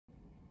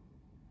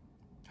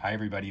Hi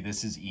everybody,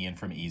 this is Ian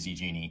from Easy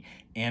Genie,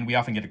 and we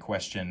often get a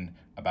question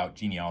about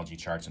genealogy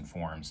charts and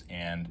forms,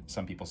 and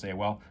some people say,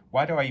 well,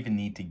 why do I even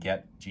need to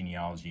get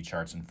genealogy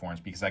charts and forms?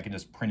 Because I can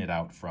just print it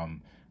out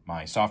from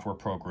my software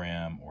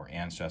program or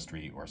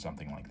Ancestry or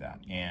something like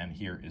that. And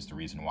here is the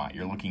reason why.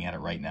 You're looking at it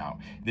right now.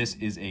 This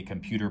is a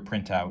computer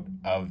printout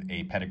of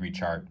a pedigree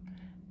chart,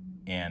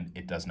 and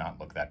it does not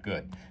look that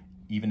good.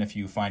 Even if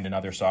you find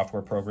another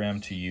software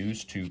program to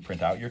use to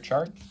print out your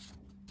chart,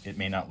 it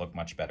may not look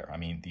much better. I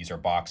mean, these are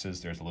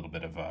boxes. There's a little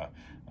bit of a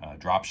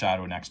drop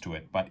shadow next to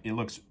it, but it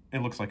looks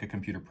like a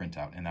computer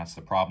printout, and that's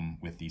the problem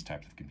with these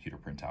types of computer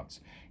printouts.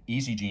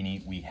 Easy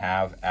Genie, we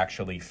have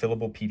actually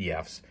fillable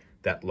PDFs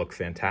that look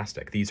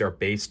fantastic. These are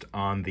based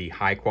on the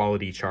high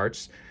quality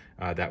charts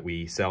that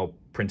we sell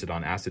printed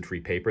on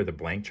acid-free paper, the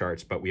blank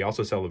charts, but we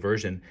also sell a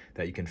version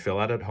that you can fill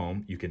out at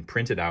home. You can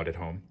print it out at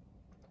home.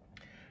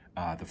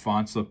 The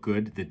fonts look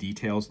good, the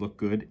details look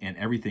good, and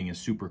everything is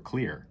super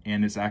clear.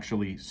 And it's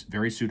actually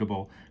very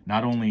suitable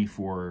not only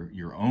for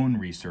your own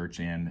research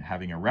and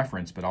having a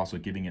reference, but also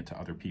giving it to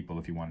other people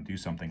if you want to do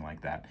something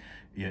like that.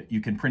 You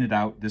can print it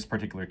out, this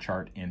particular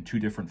chart, in two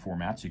different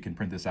formats. You can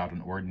print this out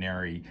in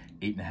ordinary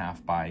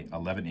 8.5 by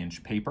 11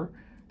 inch paper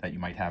that you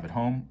might have at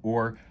home,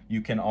 or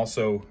you can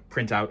also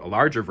print out a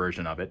larger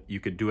version of it.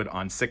 You could do it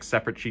on 6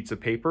 separate sheets of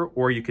paper,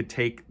 or you could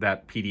take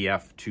that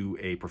PDF to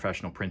a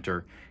professional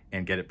printer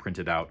and get it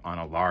printed out on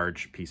a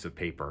large piece of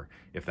paper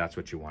if that's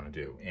what you want to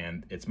do.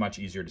 And it's much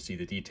easier to see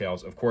the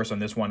details. Of course, on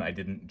this one, I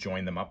didn't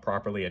join them up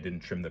properly. I didn't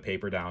trim the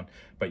paper down,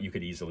 but you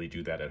could easily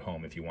do that at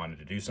home if you wanted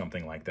to do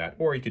something like that,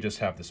 or you could just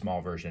have the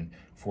small version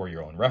for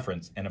your own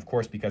reference. And of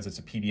course, because it's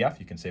a PDF,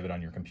 you can save it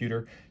on your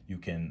computer, you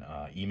can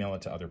email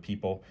it to other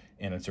people,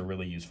 and it's a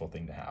really useful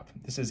thing to have.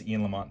 This is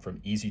Ian Lamont from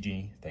Easy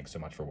Genie. Thanks so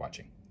much for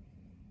watching.